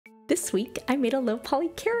This week I made a low poly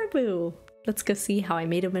caribou. Let's go see how I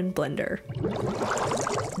made him in Blender.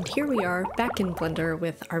 And here we are back in Blender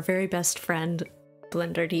with our very best friend,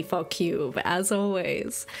 Blender Default Cube, as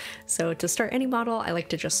always. So to start any model, I like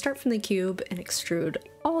to just start from the cube and extrude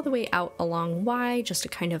all the way out along Y just to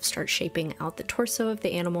kind of start shaping out the torso of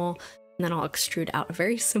the animal. And then I'll extrude out a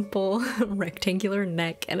very simple rectangular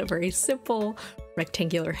neck and a very simple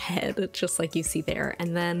rectangular head, just like you see there.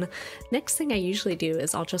 And then next thing I usually do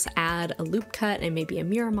is I'll just add a loop cut and maybe a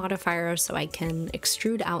mirror modifier so I can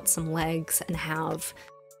extrude out some legs and have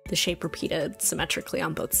the shape repeated symmetrically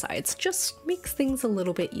on both sides. Just makes things a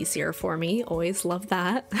little bit easier for me. Always love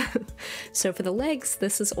that. So for the legs,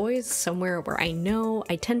 this is always somewhere where I know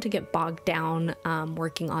I tend to get bogged down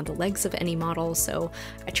working on the legs of any model, so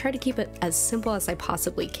I try to keep it as simple as I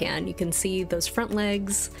possibly can. You can see those front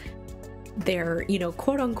legs, they're, you know,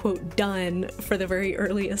 quote unquote done for the very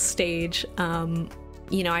earliest stage.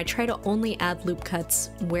 You know, I try to only add loop cuts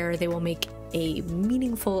where they will make a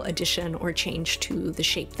meaningful addition or change to the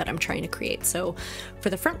shape that I'm trying to create. So for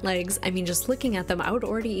the front legs, I mean, just looking at them, I would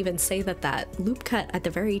already even say that that loop cut at the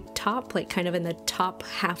very top, like kind of in the top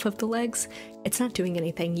half of the legs, it's not doing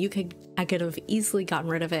anything. I could have easily gotten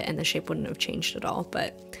rid of it and the shape wouldn't have changed at all,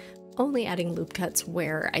 but only adding loop cuts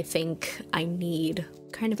where I think I need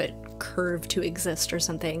kind of a curve to exist or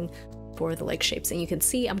something for the leg shapes. And you can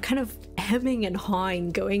see I'm kind of hemming and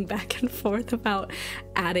hawing, going back and forth about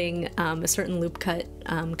adding a certain loop cut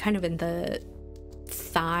kind of in the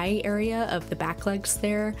thigh area of the back legs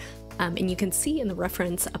there. And you can see in the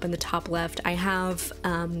reference up in the top left, I have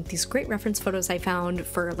these great reference photos I found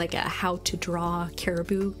for like a how to draw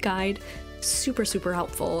caribou guide. Super, super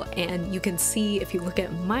helpful. And you can see if you look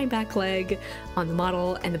at my back leg on the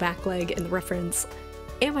model and the back leg in the reference,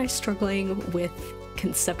 am I struggling with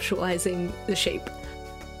conceptualizing the shape?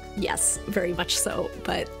 Yes, very much so,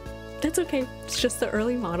 but that's okay. It's just the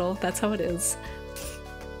early model. That's how it is.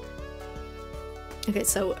 Okay,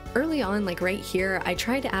 so early on, like right here, I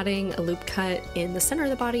tried adding a loop cut in the center of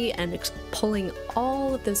the body and pulling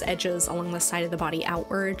all of those edges along the side of the body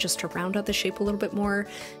outward just to round out the shape a little bit more.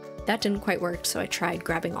 That didn't quite work, so I tried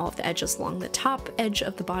grabbing all of the edges along the top edge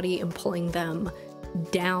of the body and pulling them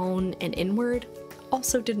down and inward.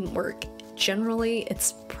 Also didn't work. Generally,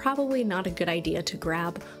 it's probably not a good idea to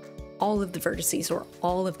grab all of the vertices or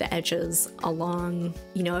all of the edges along,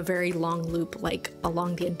 you know, a very long loop, like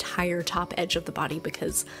along the entire top edge of the body,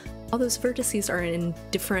 because all those vertices are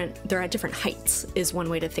they're at different heights is one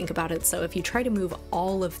way to think about it. So if you try to move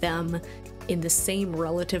all of them in the same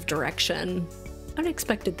relative direction,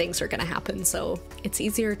 unexpected things are going to happen. So it's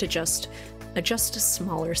easier to just adjust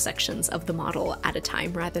smaller sections of the model at a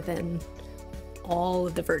time rather than all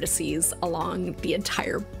of the vertices along the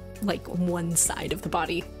entire, like, one side of the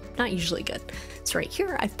body. Not usually good. So right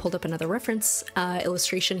here, I've pulled up another reference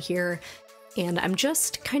illustration here, and I'm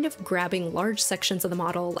just kind of grabbing large sections of the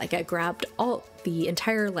model. Like I grabbed the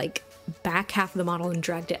entire like back half of the model and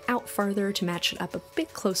dragged it out farther to match it up a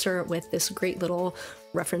bit closer with this great little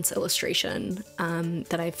reference illustration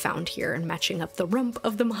that I've found here, and matching up the rump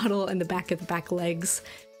of the model and the back of the back legs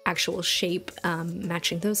actual shape,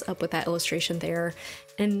 matching those up with that illustration there.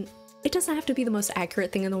 And it doesn't have to be the most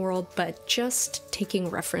accurate thing in the world, but just taking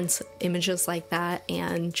reference images like that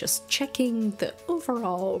and just checking the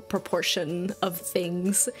overall proportion of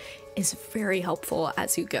things is very helpful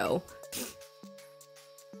as you go.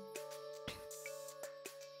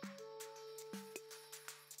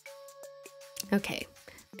 Okay,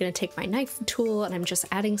 I'm gonna take my knife tool and I'm just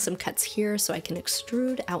adding some cuts here so I can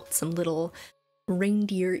extrude out some little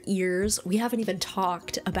reindeer ears. We haven't even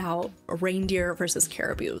talked about reindeer versus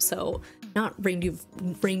caribou, so not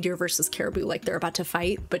reindeer versus caribou like they're about to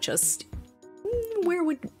fight, but just where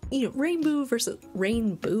would, you know, rainbow versus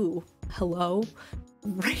rainbow. Hello?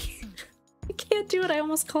 I can't do it. I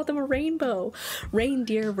almost called them a rainbow.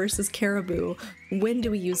 Reindeer versus caribou. When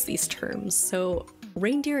do we use these terms? So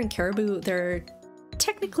reindeer and caribou, they're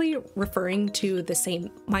technically referring to the same,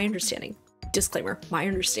 my understanding. Disclaimer, my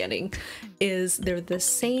understanding is they're the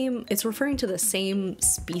same, it's referring to the same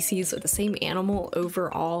species or the same animal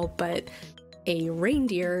overall, but a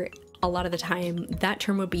reindeer, a lot of the time, that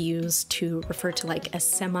term would be used to refer to like a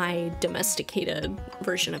semi-domesticated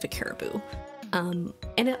version of a caribou. And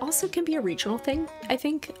it also can be a regional thing, I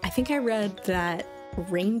think. I read that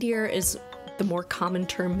reindeer is the more common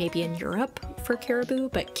term maybe in Europe for caribou,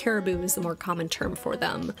 but caribou is the more common term for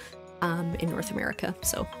them in North America,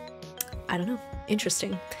 so I don't know.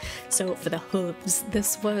 Interesting. So for the hooves,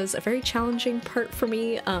 this was a very challenging part for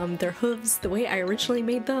me. Their hooves, the way I originally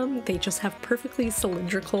made them, they just have perfectly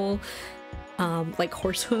cylindrical like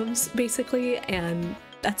horse hooves basically, and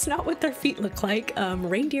That's not what their feet look like.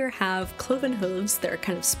 Reindeer have cloven hooves. They're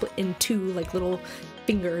kind of split in two, like little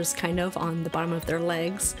fingers kind of on the bottom of their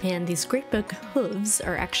legs. And these great big hooves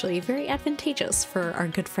are actually very advantageous for our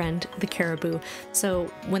good friend, the caribou. So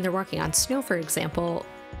when they're walking on snow, for example,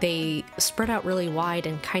 they spread out really wide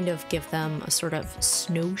and kind of give them a sort of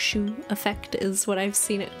snowshoe effect is what I've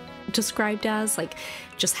seen it described as. Like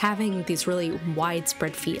just having these really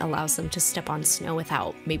widespread feet allows them to step on snow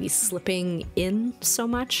without maybe slipping in so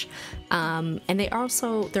much. And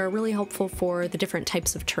they're really helpful for the different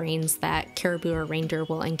types of terrains that caribou or reindeer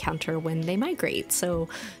will encounter when they migrate. So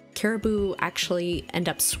caribou actually end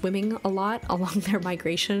up swimming a lot along their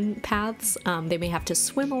migration paths. They may have to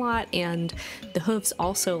swim a lot, and the hooves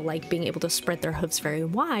also, like being able to spread their hooves very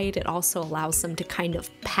wide, it also allows them to kind of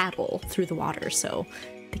paddle through the water, so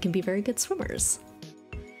they can be very good swimmers.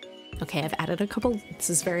 Okay, I've added a couple, this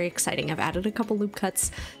is very exciting, I've added a couple loop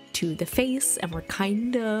cuts to the face, and we're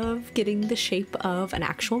kind of getting the shape of an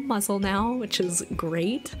actual muzzle now, which is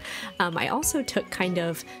great. I also took kind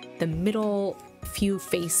of the middle few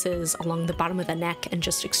faces along the bottom of the neck and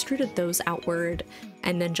just extruded those outward,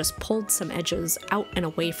 and then just pulled some edges out and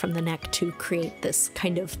away from the neck to create this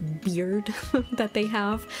kind of beard that they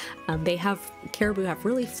have. Caribou have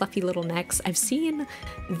really fluffy little necks. I've seen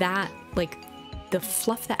that, like the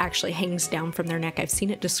fluff that actually hangs down from their neck, I've seen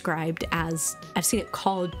it described as, I've seen it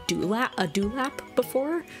called a dewlap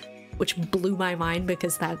before, which blew my mind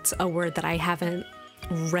because that's a word that I haven't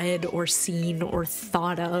read or seen or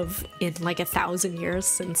thought of in like 1,000 years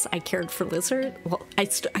since I cared for lizards. Well, I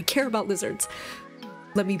care about lizards.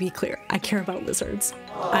 Let me be clear. I care about lizards.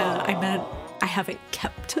 I meant I haven't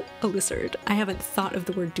kept a lizard. I haven't thought of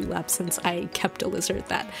the word dewlap since I kept a lizard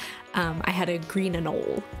that I had a green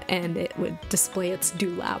anole, and it would display its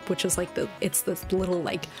dewlap, which is like it's this little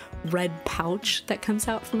like red pouch that comes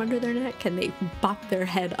out from under their neck, and they bop their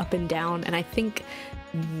head up and down, and I think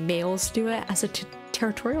males do it as a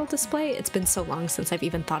territorial display. It's been so long since I've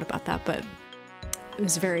even thought about that, but it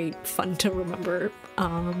was very fun to remember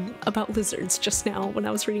about lizards just now when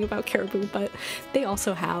I was reading about caribou. But they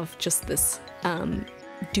also have just this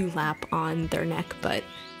dewlap on their neck, but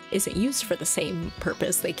isn't used for the same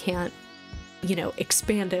purpose. They can't, you know,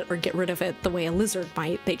 expand it or get rid of it the way a lizard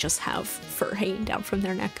might. They just have fur hanging down from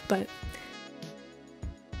their neck, but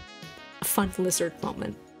a fun lizard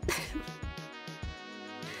moment.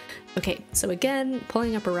 Okay, so again,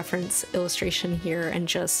 pulling up a reference illustration here and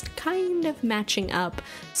just kind of matching up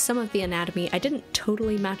some of the anatomy. I didn't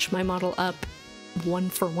totally match my model up one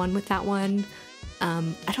for one with that one.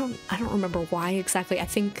 I don't remember why exactly. I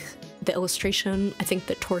think the illustration, I think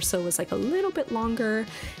the torso was like a little bit longer,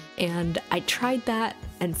 and I tried that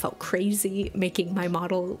and felt crazy making my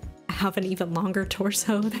model have an even longer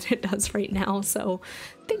torso than it does right now. So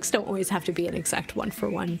things don't always have to be an exact one for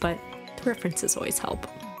one, but the references always help.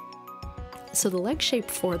 So the leg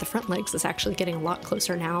shape for the front legs is actually getting a lot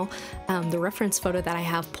closer now. The reference photo that I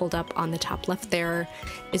have pulled up on the top left there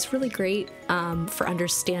is really great for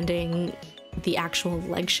understanding the actual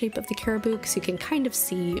leg shape of the caribou, because you can kind of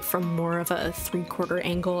see from more of a 3/4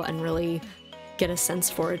 angle and really get a sense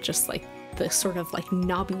for it, just like the sort of like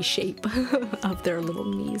knobby shape of their little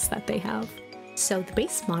knees that they have. So the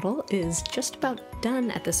base model is just about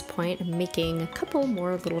done at this point. I'm making a couple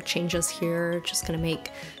more little changes here, just gonna make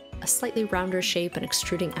a slightly rounder shape and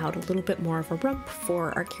extruding out a little bit more of a rump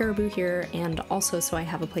for our caribou here, and also so I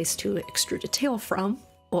have a place to extrude a tail from,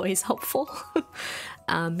 always helpful.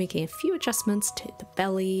 Making a few adjustments to the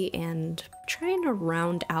belly and trying to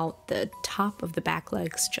round out the top of the back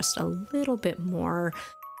legs just a little bit more.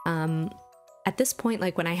 At this point,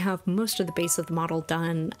 like when I have most of the base of the model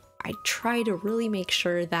done, I try to really make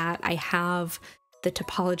sure that I have the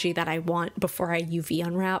topology that I want before I UV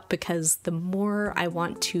unwrap, because the more I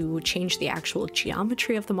want to change the actual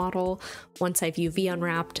geometry of the model once I've UV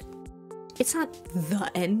unwrapped, it's not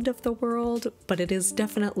the end of the world, but it is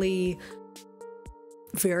definitely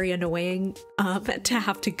very annoying to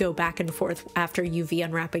have to go back and forth after UV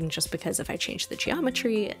unwrapping, just because if I change the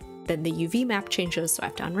geometry, then the UV map changes, so I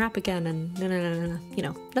have to unwrap again, and you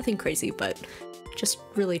know, nothing crazy, but just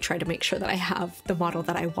really try to make sure that I have the model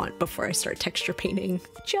that I want before I start texture painting,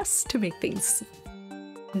 just to make things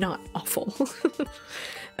not awful.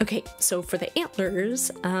 Okay, so for the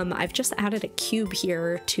antlers, I've just added a cube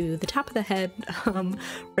here to the top of the head,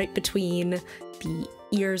 right between the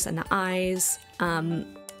ears and the eyes.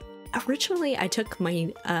 Originally I took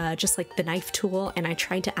my, just like the knife tool, and I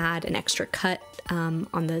tried to add an extra cut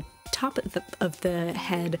on the top of the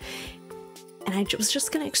head, and I was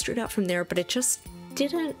just gonna extrude out from there, but it just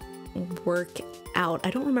didn't work out.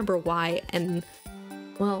 I don't remember why, and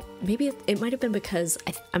well, maybe it might have been because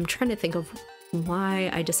I'm trying to think of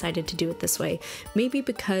why I decided to do it this way. Maybe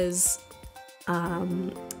because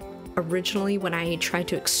originally when I tried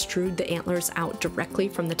to extrude the antlers out directly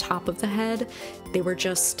from the top of the head, they were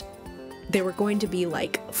going to be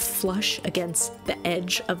like flush against the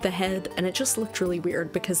edge of the head, and it just looked really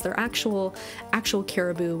weird because they're actual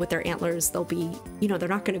caribou with their antlers. They'll be, you know, they're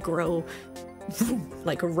not going to grow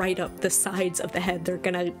like right up the sides of the head. They're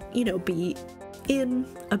gonna, you know, be in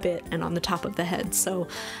a bit and on the top of the head. So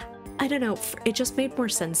I don't know, it just made more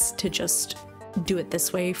sense to just do it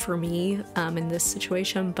this way for me in this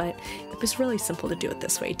situation, but it was really simple to do it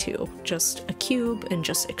this way too. Just a cube and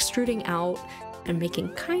just extruding out and making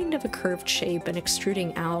kind of a curved shape and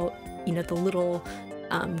extruding out, you know, the little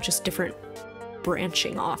just different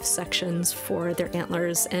branching off sections for their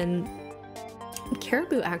antlers. And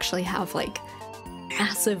caribou actually have like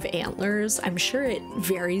massive antlers. I'm sure it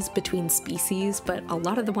varies between species, but a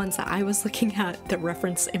lot of the ones that I was looking at, the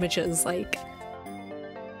reference images, like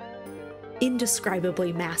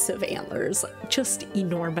indescribably massive antlers, just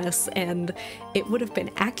enormous. And it would have been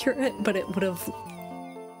accurate, but it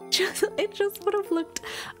just would have looked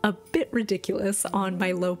a bit ridiculous on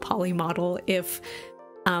my low poly model if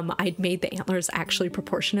I'd made the antlers actually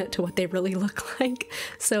proportionate to what they really look like.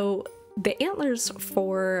 So the antlers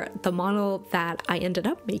for the model that I ended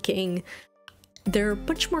up making, they're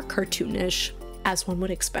much more cartoonish, as one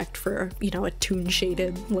would expect for, you know, a toon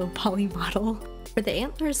shaded low poly model. For the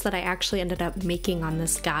antlers that I actually ended up making on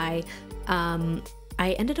this guy,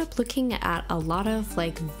 I ended up looking at a lot of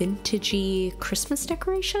like vintagey Christmas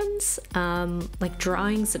decorations, like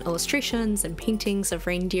drawings and illustrations and paintings of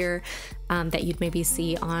reindeer that you'd maybe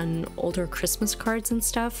see on older Christmas cards and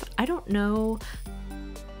stuff. I don't know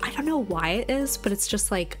why it is, but it's just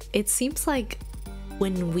like, it seems like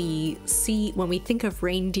when we think of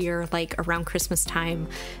reindeer like around Christmas time,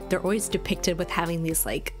 they're always depicted with having these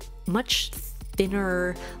like much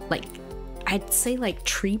thinner, like I'd say like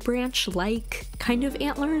tree branch like kind of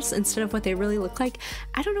antlers instead of what they really look like.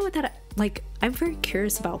 I don't know what that, like, I'm very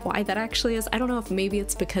curious about why that actually is. I don't know if maybe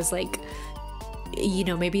it's because, like, you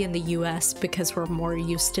know, maybe in the US, because we're more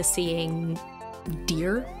used to seeing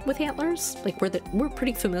deer with antlers. Like we're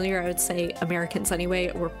pretty familiar, I would say, Americans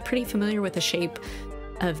anyway, we're pretty familiar with the shape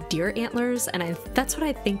of deer antlers, and that's what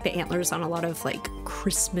I think the antlers on a lot of like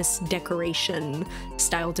Christmas decoration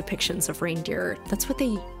style depictions of reindeer, that's what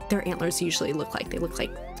their antlers usually look like. They look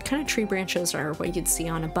like kind of tree branches or what you'd see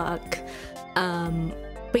on a buck.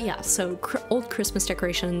 But yeah, so old Christmas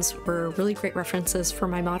decorations were really great references for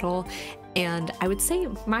my model, and I would say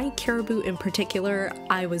my caribou in particular,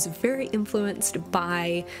 I was very influenced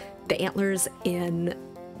by the antlers in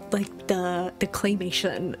like the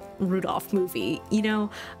claymation Rudolph movie, you know,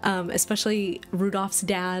 especially Rudolph's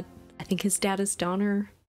dad. I think his dad is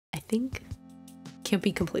Donner, I think. Can't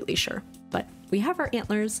be completely sure, but we have our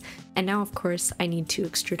antlers, and now of course I need to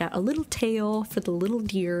extrude out a little tail for the little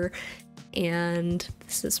deer, and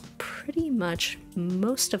this is pretty much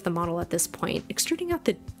most of the model at this point. Extruding out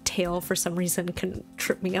the tail for some reason can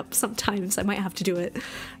trip me up sometimes. I might have to do it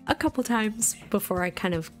a couple times before I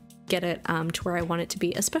kind of get it to where I want it to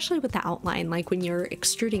be, especially with the outline. Like when you're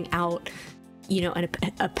extruding out, you know, an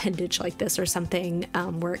appendage like this or something,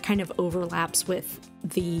 where it kind of overlaps with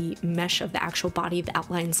the mesh of the actual body, the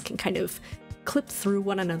outlines can kind of clip through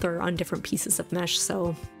one another on different pieces of mesh.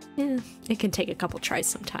 So yeah, it can take a couple tries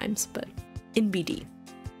sometimes, but NBD.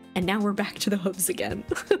 And now we're back to the hooves again.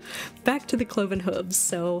 Back to the cloven hooves.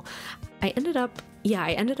 So I ended up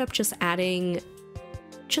just adding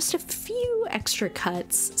just a few extra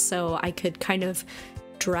cuts so I could kind of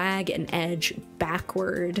drag an edge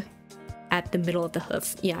backward at the middle of the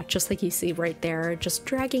hoof. Yeah, just like you see right there, just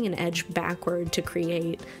dragging an edge backward to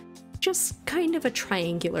create just kind of a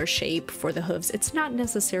triangular shape for the hooves. It's not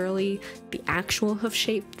necessarily the actual hoof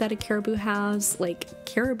shape that a caribou has. Like,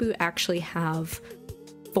 caribou actually have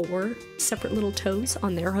 4 separate little toes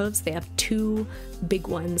on their hooves. They have 2 big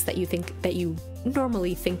ones that you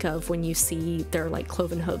normally think of when you see their like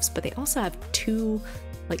cloven hooves, but they also have 2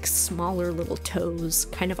 like smaller little toes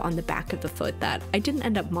kind of on the back of the foot that I didn't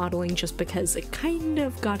end up modeling just because it kind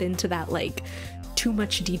of got into that like too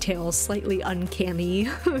much detail, slightly uncanny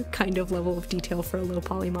kind of level of detail for a low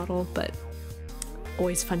poly model, but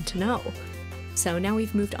always fun to know. So now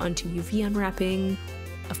we've moved on to UV unwrapping,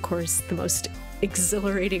 of course the most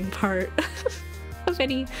exhilarating part of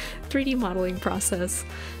any 3D modeling process.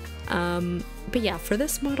 But yeah, for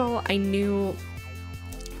this model, I knew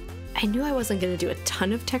I wasn't going to do a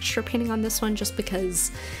ton of texture painting on this one just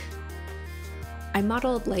because I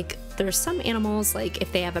modeled like There's some animals, like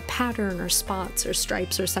if they have a pattern or spots or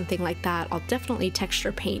stripes or something like that, I'll definitely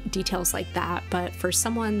texture paint details like that. But for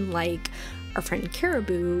someone like our friend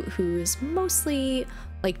Caribou, who's mostly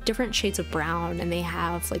like different shades of brown and they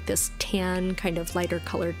have like this tan kind of lighter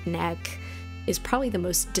colored neck, is probably the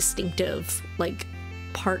most distinctive like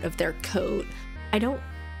part of their coat. I don't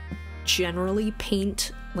generally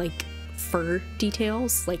paint like fur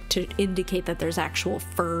details, like to indicate that there's actual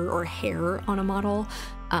fur or hair on a model.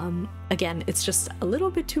 Again, it's just a little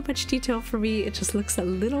bit too much detail for me. It just looks a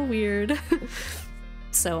little weird.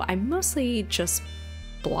 So I mostly just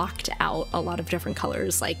blocked out a lot of different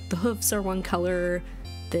colors, like the hooves are one color,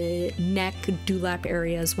 the neck dewlap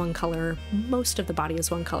area is one color, most of the body is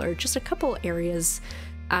one color. Just a couple areas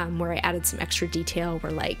where I added some extra detail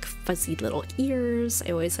were like fuzzy little ears.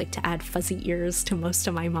 I always like to add fuzzy ears to most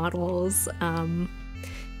of my models.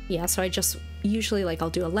 Yeah, so I just usually like I'll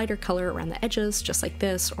do a lighter color around the edges just like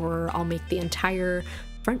this, or I'll make the entire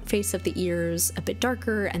front face of the ears a bit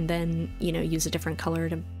darker and then, you know, use a different color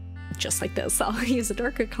to just like this. I'll use a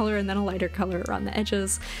darker color and then a lighter color around the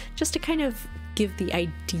edges just to kind of give the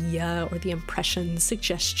idea or the impression,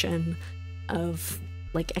 suggestion of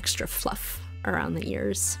like extra fluff around the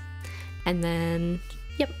ears. And then,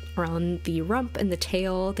 yep, around the rump and the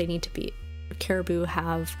tail, they need to be, Caribou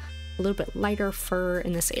have a little bit lighter fur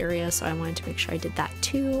in this area, so I wanted to make sure I did that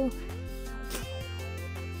too.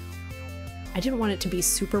 I didn't want it to be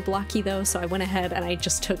super blocky though, so I went ahead and I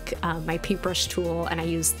just took my paintbrush tool and I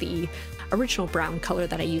used the original brown color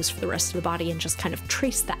that I used for the rest of the body and just kind of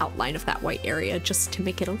traced the outline of that white area just to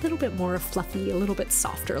make it a little bit more fluffy, a little bit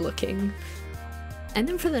softer looking. And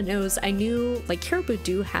then for the nose, I knew like Caribou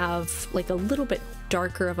do have like a little bit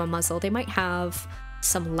darker of a muzzle. They might have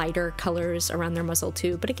some lighter colors around their muzzle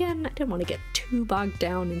too, but again, I didn't want to get too bogged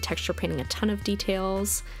down in texture painting a ton of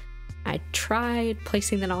details. I tried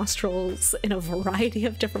placing the nostrils in a variety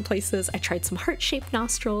of different places. I tried some heart-shaped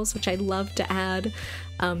nostrils, which I love to add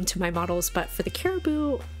to my models, but for the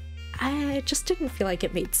Caribou, I just didn't feel like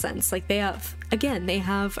it made sense. Like they have, again, they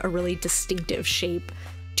have a really distinctive shape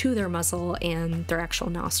to their muzzle and their actual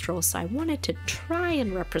nostrils, so I wanted to try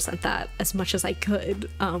and represent that as much as I could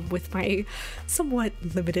with my somewhat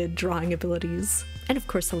limited drawing abilities. And of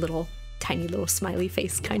course a little tiny little smiley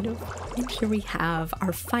face kind of. And here we have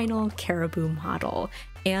our final Caribou model.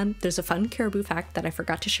 And there's a fun Caribou fact that I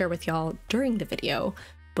forgot to share with y'all during the video.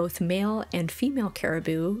 Both male and female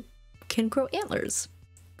Caribou can grow antlers.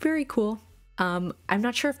 Very cool. I'm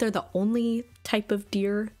not sure if they're the only type of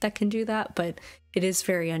deer that can do that, but it is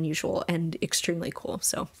very unusual and extremely cool.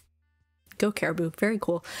 So go Caribou, very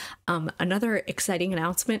cool. Another exciting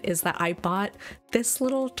announcement is that I bought this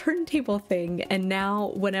little turntable thing, and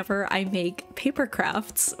now whenever I make paper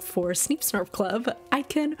crafts for Sneep Snorp Club, I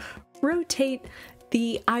can rotate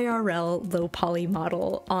the IRL low poly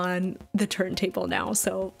model on the turntable now.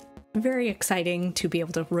 So very exciting to be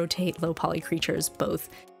able to rotate low poly creatures both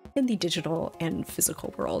in the digital and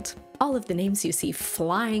physical world. All of the names you see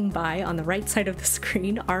flying by on the right side of the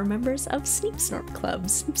screen are members of Sneep Snorp Club.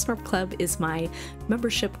 Sneep Snorp Club is my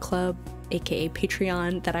membership club, aka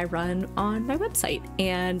Patreon, that I run on my website.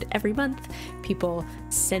 And every month, people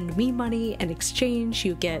send me money in exchange.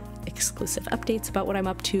 You get exclusive updates about what I'm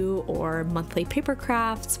up to, or monthly paper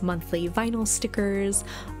crafts, monthly vinyl stickers,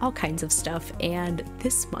 all kinds of stuff. And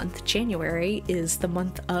this month, January, is the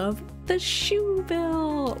month of the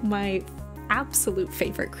shoebill, my absolute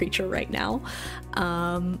favorite creature right now.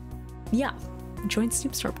 Yeah, join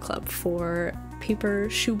Sneep Snorp Club for paper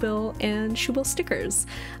shoebill and shoebill stickers.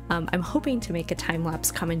 I'm hoping to make a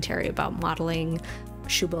time-lapse commentary about modeling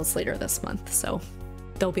shoebills later this month, so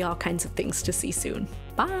there'll be all kinds of things to see soon.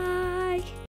 Bye!